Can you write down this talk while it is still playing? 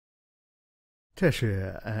Tesh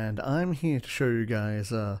here, and I'm here to show you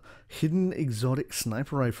guys a hidden exotic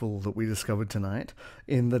sniper rifle that we discovered tonight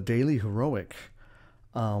in the Daily Heroic.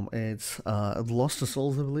 It's Lost to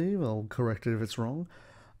Souls, I believe. I'll correct it if it's wrong.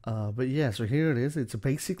 But yeah, so here it is. It's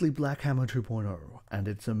basically Black Hammer 2.0, and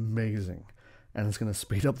it's amazing. And it's going to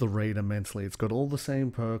speed up the raid immensely. It's got all the same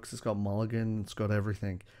perks. It's got mulligan. It's got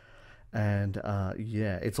everything. And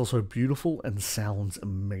yeah, it's also beautiful and sounds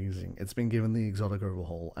amazing. It's been given the exotic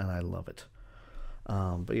overhaul, and I love it.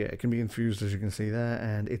 But yeah, it can be infused, as you can see there,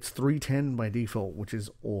 and it's 310 by default, which is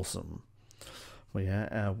awesome. Well,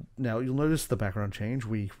 yeah, now you'll notice the background change.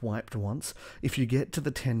 We wiped once. If you get to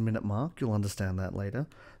the 10-minute mark, you'll understand that later.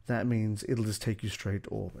 That means it'll just take you straight to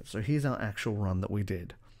orbit. So here's our actual run that we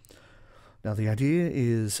did. Now the idea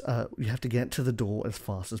is you have to get to the door as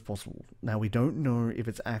fast as possible. Now we don't know if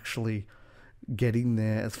it's actually getting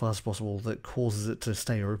there as fast as possible that causes it to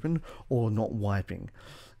stay open or not wiping.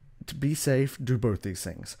 To be safe, do both these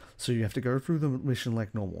things. So you have to go through the mission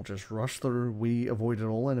like normal. Just rush through. We avoided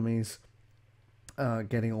all enemies,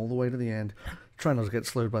 getting all the way to the end. Try not to get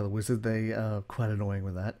slowed by the wizard. They are quite annoying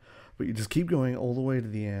with that. But you just keep going all the way to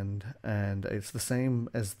the end, and it's the same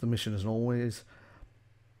as the mission as always.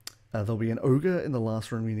 There'll be an ogre in the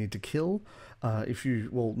last room you need to kill. If you,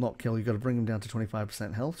 well, not kill, you've got to bring him down to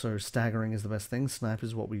 25% health, so staggering is the best thing. Snipe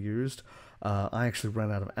is what we used. I actually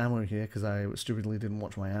ran out of ammo here because I stupidly didn't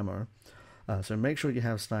watch my ammo. So make sure you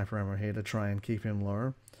have sniper ammo here to try and keep him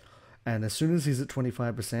low. And as soon as he's at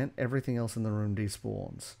 25%, everything else in the room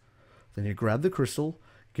despawns. Then you grab the crystal,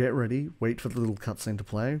 get ready, wait for the little cutscene to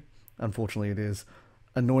play. Unfortunately, it is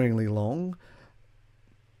annoyingly long.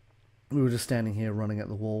 We were just standing here running at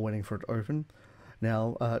the wall waiting for it to open.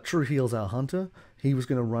 Now, True Heal's our hunter. He was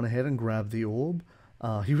going to run ahead and grab the orb.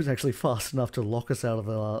 He was actually fast enough to lock us out of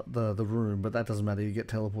the room, but that doesn't matter. You get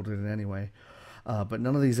teleported in anyway. But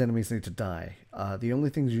none of these enemies need to die. The only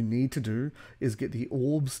things you need to do is get the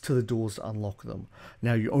orbs to the doors to unlock them.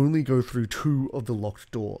 Now, you only go through 2 of the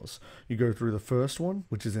locked doors. You go through the first one,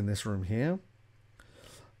 which is in this room here.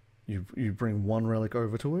 You bring 1 relic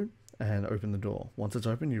over to it and open the door. Once it's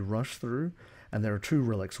open, you rush through, and there are 2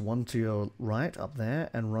 relics, one to your right up there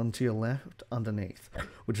and one to your left underneath,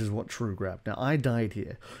 which is what True grabbed. Now, I died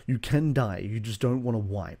here. You can die, you just don't want to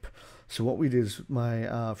wipe. So what we did is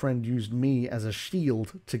my friend used me as a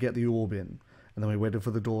shield to get the orb in, and then we waited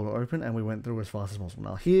for the door to open, and we went through as fast as possible.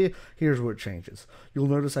 Now here's where it changes. You'll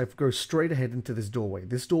notice I go straight ahead into this doorway.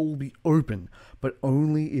 This door will be open, but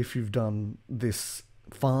only if you've done this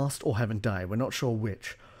fast or haven't died. We're not sure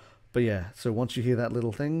which. But yeah, so once you hear that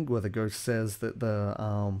little thing where the ghost says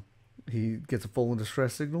that he gets a fall in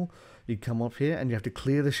distress signal, you come up here and you have to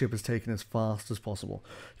clear the ship as taken as fast as possible.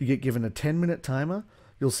 You get given a 10-minute timer.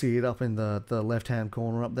 You'll see it up in the left-hand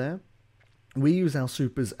corner up there. We use our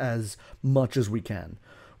supers as much as we can.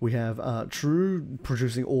 We have True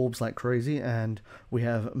producing orbs like crazy, and we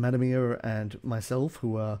have Madamio and myself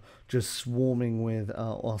who are just swarming with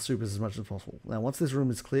our supers as much as possible. Now, once this room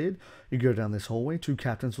is cleared, you go down this hallway. 2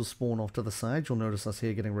 captains will spawn off to the side. You'll notice us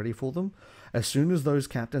here getting ready for them. As soon as those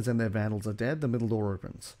captains and their vandals are dead, the middle door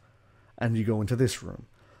opens, and you go into this room.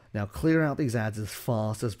 Now, clear out these ads as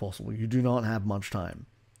fast as possible. You do not have much time.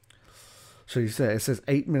 So you say it says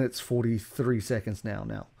 8 minutes 43 seconds now.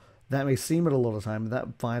 Now, that may seem at a lot of time, but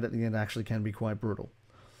that fight at the end actually can be quite brutal.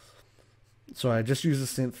 So I just use a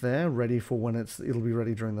synth there, ready for when it'll be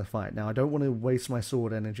ready during the fight. Now I don't want to waste my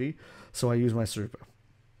sword energy, so I use my super.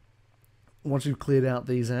 Once you've cleared out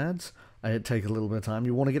these ads, it takes a little bit of time.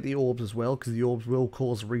 You want to get the orbs as well, because the orbs will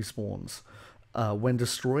cause respawns. When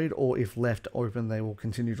destroyed, or if left open, they will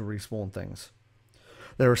continue to respawn things.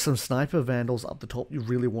 There are some sniper vandals up the top you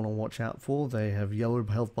really want to watch out for. They have yellow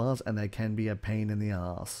health bars, and they can be a pain in the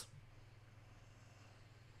ass.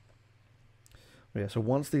 Yeah, so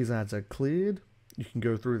once these ads are cleared, you can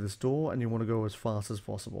go through this door, and you want to go as fast as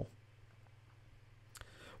possible.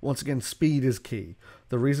 Once again, speed is key.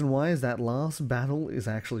 The reason why is that last battle is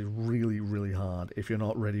actually really, really hard if you're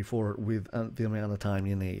not ready for it with the amount of time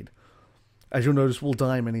you need. As you'll notice, we'll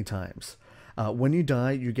die many times. When you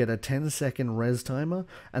die, you get a 10-second res timer,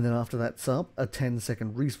 and then after that's up, a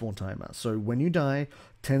 10-second respawn timer. So when you die,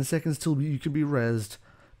 10 seconds till you can be resed,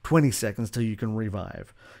 20 seconds till you can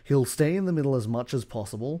revive. He'll stay in the middle as much as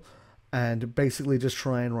possible and basically just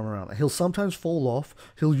try and run around. He'll sometimes fall off.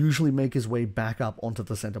 He'll usually make his way back up onto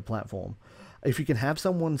the center platform. If you can have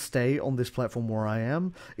someone stay on this platform where I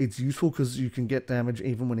am, it's useful because you can get damage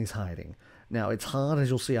even when he's hiding. Now, it's hard, as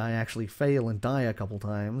you'll see, I actually fail and die a couple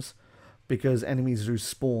times because enemies do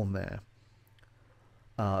spawn there.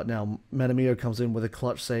 Now, Madamio comes in with a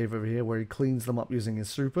clutch save over here where he cleans them up using his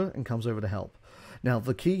super and comes over to help. Now,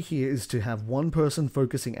 the key here is to have one person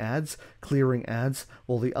focusing ads, clearing ads,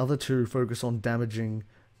 while the other two focus on damaging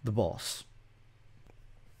the boss.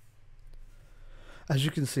 As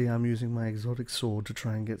you can see, I'm using my exotic sword to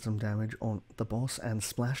try and get some damage on the boss and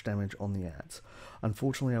splash damage on the ads.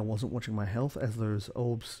 Unfortunately, I wasn't watching my health, as those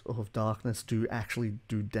orbs of darkness do actually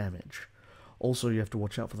do damage. Also, you have to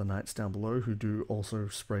watch out for the knights down below, who do also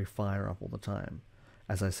spray fire up all the time.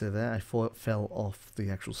 As I said there, I fell off the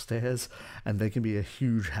actual stairs, and they can be a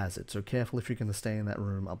huge hazard, so careful if you're going to stay in that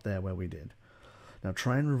room up there where we did. Now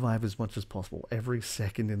try and revive as much as possible. Every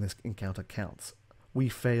second in this encounter counts. We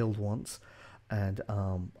failed once, and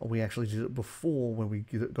we actually did it before when we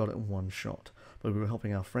got it in one shot. But we were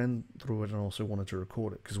helping our friend through it and also wanted to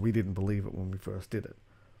record it, because we didn't believe it when we first did it.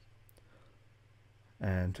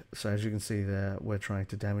 And so as you can see there, we're trying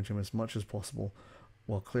to damage him as much as possible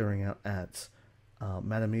while clearing out ads.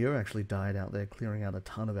 Madame Mio actually died out there clearing out a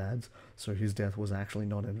ton of ads, so his death was actually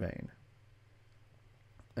not in vain.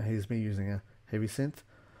 And here's me using a heavy synth.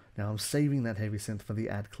 Now I'm saving that heavy synth for the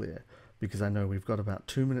ad clear, because I know we've got about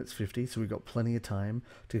 2 minutes 50, so we've got plenty of time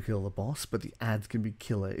to kill the boss, but the ads can be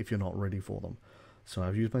killer if you're not ready for them. So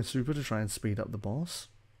I've used my super to try and speed up the boss,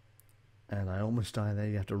 and I almost die there.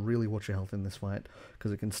 You have to really watch your health in this fight,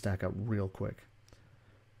 because it can stack up real quick.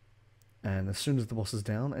 And as soon as the boss is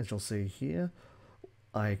down, as you'll see here,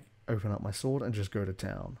 I open up my sword and just go to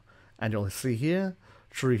town. And you'll see here,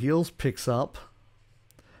 True Heals picks up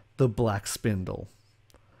the Black Spindle.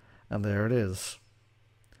 And there it is.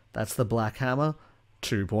 That's the Black Hammer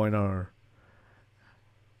 2.0.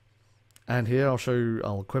 And here I'll show you,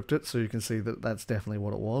 I'll equip it so you can see that that's definitely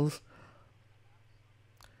what it was.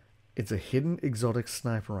 It's a hidden exotic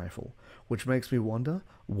sniper rifle, which makes me wonder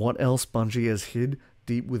what else Bungie has hid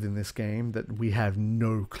deep within this game that we have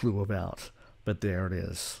no clue about. But there it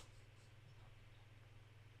is.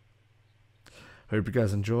 Hope you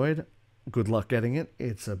guys enjoyed. Good luck getting it.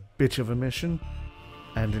 It's a bitch of a mission.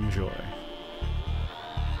 And enjoy.